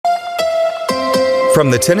From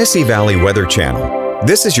the Tennessee Valley Weather Channel,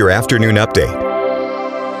 this is your afternoon update.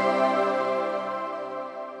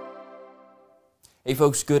 Hey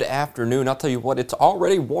folks, good afternoon. I'll tell you what, it's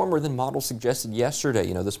already warmer than models suggested yesterday.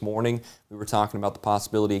 You know, this morning we were talking about the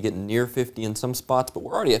possibility of getting near 50 in some spots, but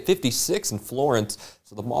we're already at 56 in Florence,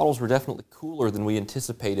 so the models were definitely cooler than we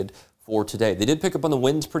anticipated for today. They did pick up on the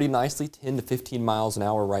winds pretty nicely, 10 to 15 miles an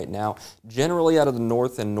hour right now. Generally out of the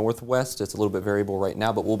north and northwest, it's a little bit variable right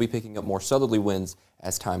now, but we'll be picking up more southerly winds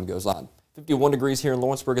as time goes on. 51 degrees here in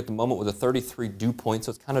Lawrenceburg at the moment with a 33 dew point, so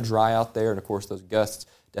it's kind of dry out there, and of course those gusts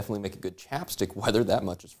definitely make a good chapstick weather. That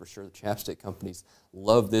much is for sure. The chapstick companies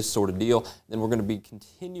love this sort of deal. Then we're going to be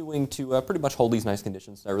continuing to pretty much hold these nice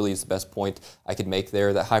conditions. That really is the best point I could make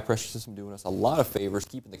there. That high pressure system doing us a lot of favors,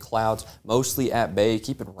 keeping the clouds mostly at bay,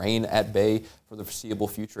 keeping rain at bay for the foreseeable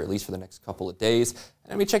future, at least for the next couple of days.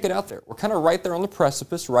 And I mean, check it out there. We're kind of right there on the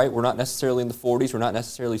precipice, right? We're not necessarily in the 40s. We're not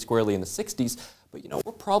necessarily squarely in the 60s. But, you know,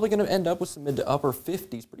 we're probably going to end up with some mid to upper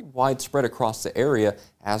 50s, pretty widespread across the area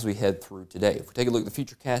as we head through today. If we take a look at the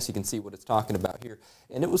Futurecast, you can see what it's talking about here.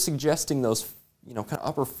 And it was suggesting those, you know, kind of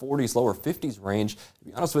upper 40s, lower 50s range. To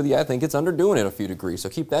be honest with you, I think it's underdoing it a few degrees. So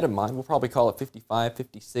keep that in mind. We'll probably call it 55,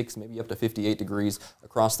 56, maybe up to 58 degrees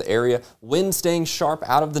across the area. Wind staying sharp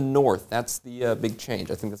out of the north. That's the big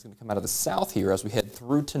change. I think that's going to come out of the south here as we head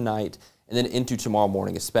through tonight and then into tomorrow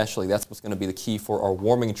morning especially. That's what's going to be the key for our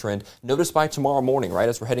warming trend. Notice by tomorrow morning, right,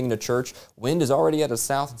 as we're heading into church, wind is already at a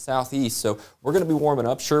south and southeast, so we're going to be warming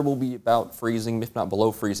up. Sure, we'll be about freezing, if not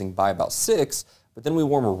below freezing, by about 6, but then we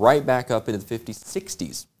warm right back up into the 50s,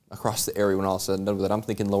 60s across the area when all is said and done with it. I'm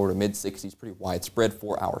thinking lower to mid-60s, pretty widespread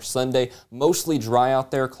for our Sunday. Mostly dry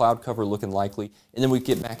out there, cloud cover looking likely, and then we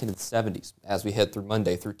get back into the 70s as we head through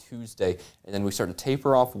Monday, through Tuesday, and then we start to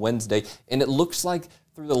taper off Wednesday, and it looks like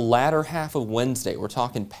through the latter half of Wednesday, we're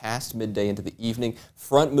talking past midday into the evening,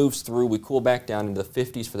 front moves through, we cool back down into the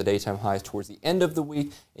 50s for the daytime highs towards the end of the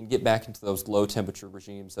week and get back into those low temperature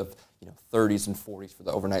regimes of 30s and 40s for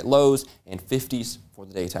the overnight lows and 50s for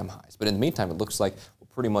the daytime highs. But in the meantime, it looks like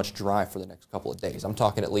we're pretty much dry for the next couple of days. I'm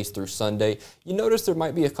talking at least through Sunday. You notice there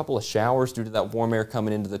might be a couple of showers due to that warm air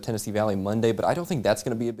coming into the Tennessee Valley Monday, but I don't think that's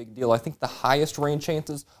going to be a big deal. I think the highest rain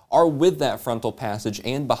chances are with that frontal passage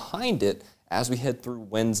and behind it as we head through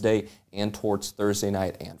Wednesday and towards Thursday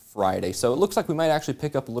night and Friday. So it looks like we might actually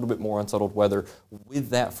pick up a little bit more unsettled weather with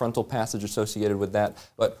that frontal passage associated with that.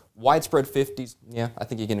 But widespread 50s, yeah, I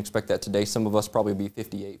think you can expect that today. Some of us probably be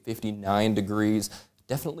 58, 59 degrees.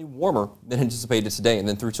 Definitely warmer than anticipated today. And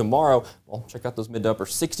then through tomorrow, well, check out those mid to upper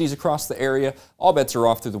 60s across the area. All bets are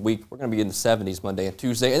off through the week. We're going to be in the 70s Monday and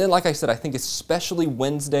Tuesday. And then, like I said, I think especially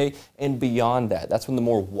Wednesday and beyond that. That's when the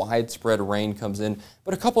more widespread rain comes in.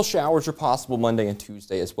 But a couple showers are possible Monday and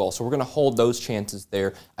Tuesday as well. So we're going to hold those chances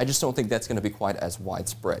there. I just don't think that's going to be quite as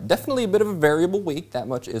widespread. Definitely a bit of a variable week. That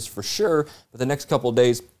much is for sure. But the next couple of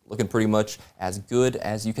days looking pretty much as good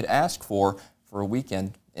as you could ask for a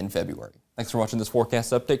weekend in February. Thanks for watching this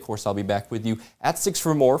forecast update. Of course, I'll be back with you at 6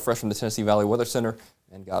 for more, fresh from the Tennessee Valley Weather Center,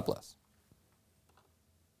 and God bless.